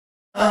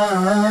Ich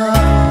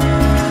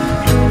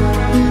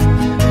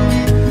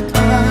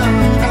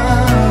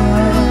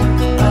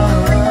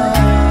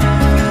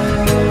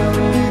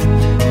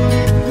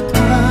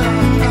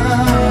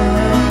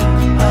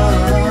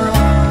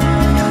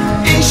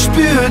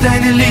spür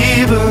deine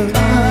Liebe,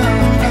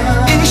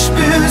 ich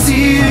spür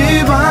sie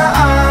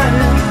überall,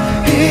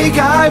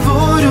 egal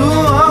wo du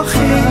auch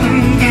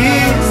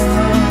hingehst.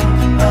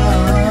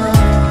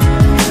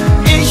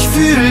 Ich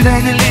fühl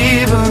deine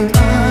Liebe,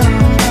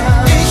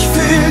 ich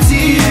fühl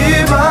sie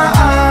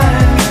überall,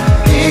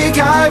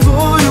 egal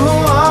wo du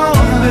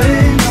auch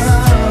bist.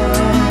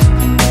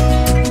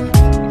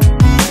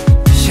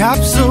 Ich hab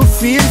so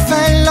viel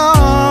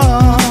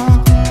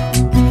verloren,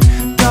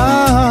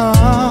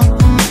 doch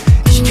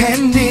ich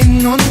kenn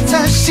den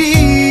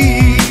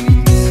Unterschied.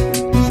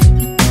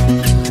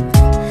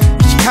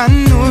 Ich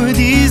kann nur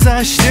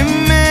dieser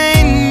Stimme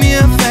in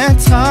mir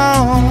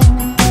vertrauen,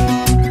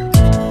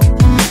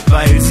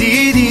 weil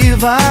sie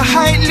die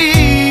Wahrheit liebt.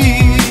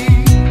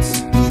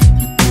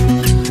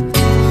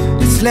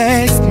 Es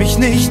lässt mich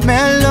nicht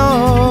mehr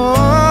los,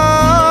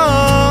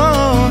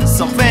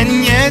 auch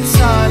wenn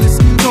jetzt alles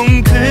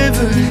dunkel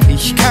wird.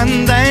 Ich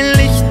kann dein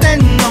Licht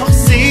dennoch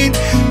sehen.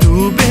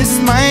 Du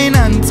bist mein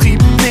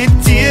Antrieb,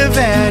 mit dir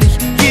werde ich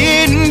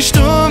jeden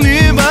Sturm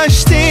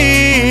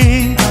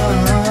überstehen.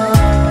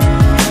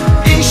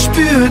 Ich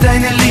spür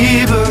deine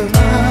Liebe,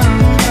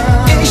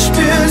 ich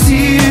spür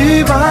sie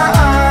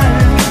überall,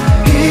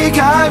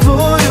 egal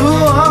wo du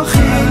auch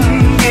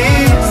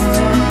hingehst.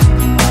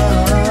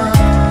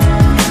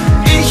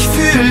 Ich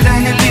fühl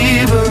deine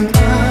Liebe,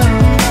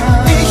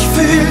 ich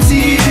fühl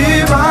sie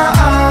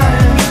überall,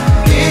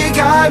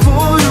 egal wo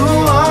du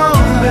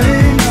auch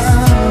bist.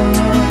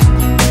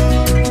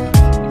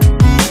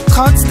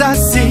 Trotz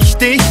dass ich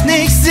dich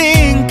nicht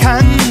sehen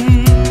kann,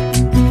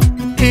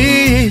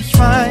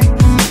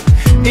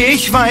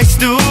 ich weiß,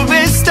 du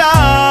bist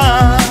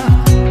da.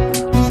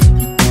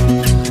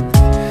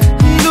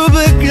 Du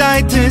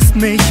begleitest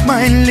mich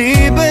mein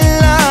Leben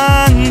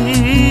lang.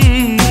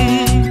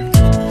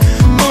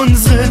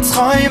 Unsere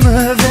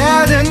Träume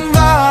werden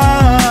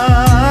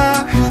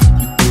wahr.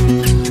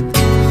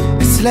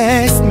 Es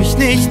lässt mich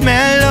nicht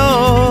mehr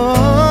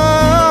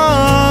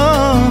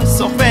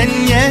los, auch wenn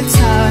jetzt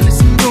alles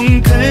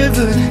dunkel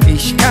wird.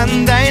 Ich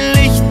kann dein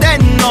Licht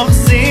dennoch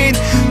sehen.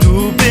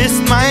 Du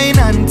bist mein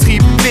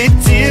Antrieb, mit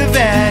dir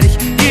werde ich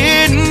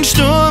jeden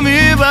Sturm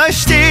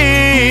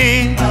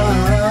überstehen.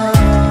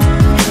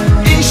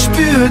 Ich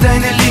spür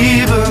deine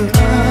Liebe,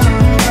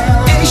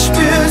 ich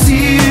spür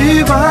sie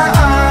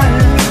überall,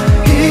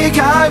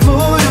 egal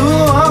wo du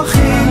auch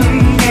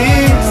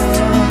hingehst.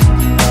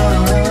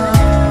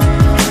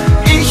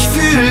 Ich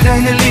fühl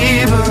deine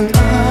Liebe,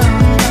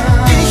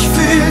 ich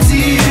fühl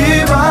sie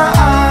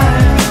überall,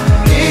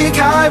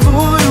 egal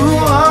wo du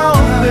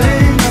auch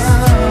bist.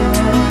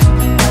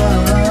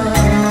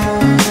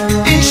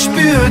 Ich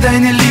spür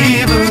deine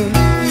Liebe,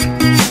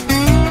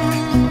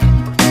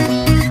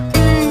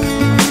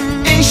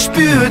 ich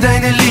spür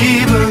deine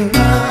Liebe,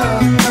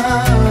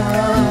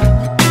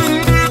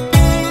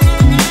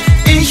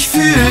 ich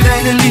fühl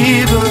deine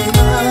Liebe,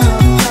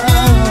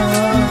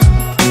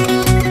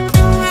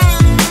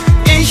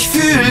 ich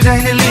fühl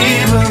deine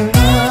Liebe,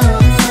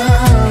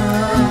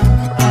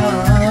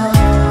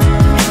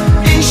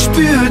 ich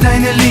spür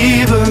deine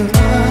Liebe.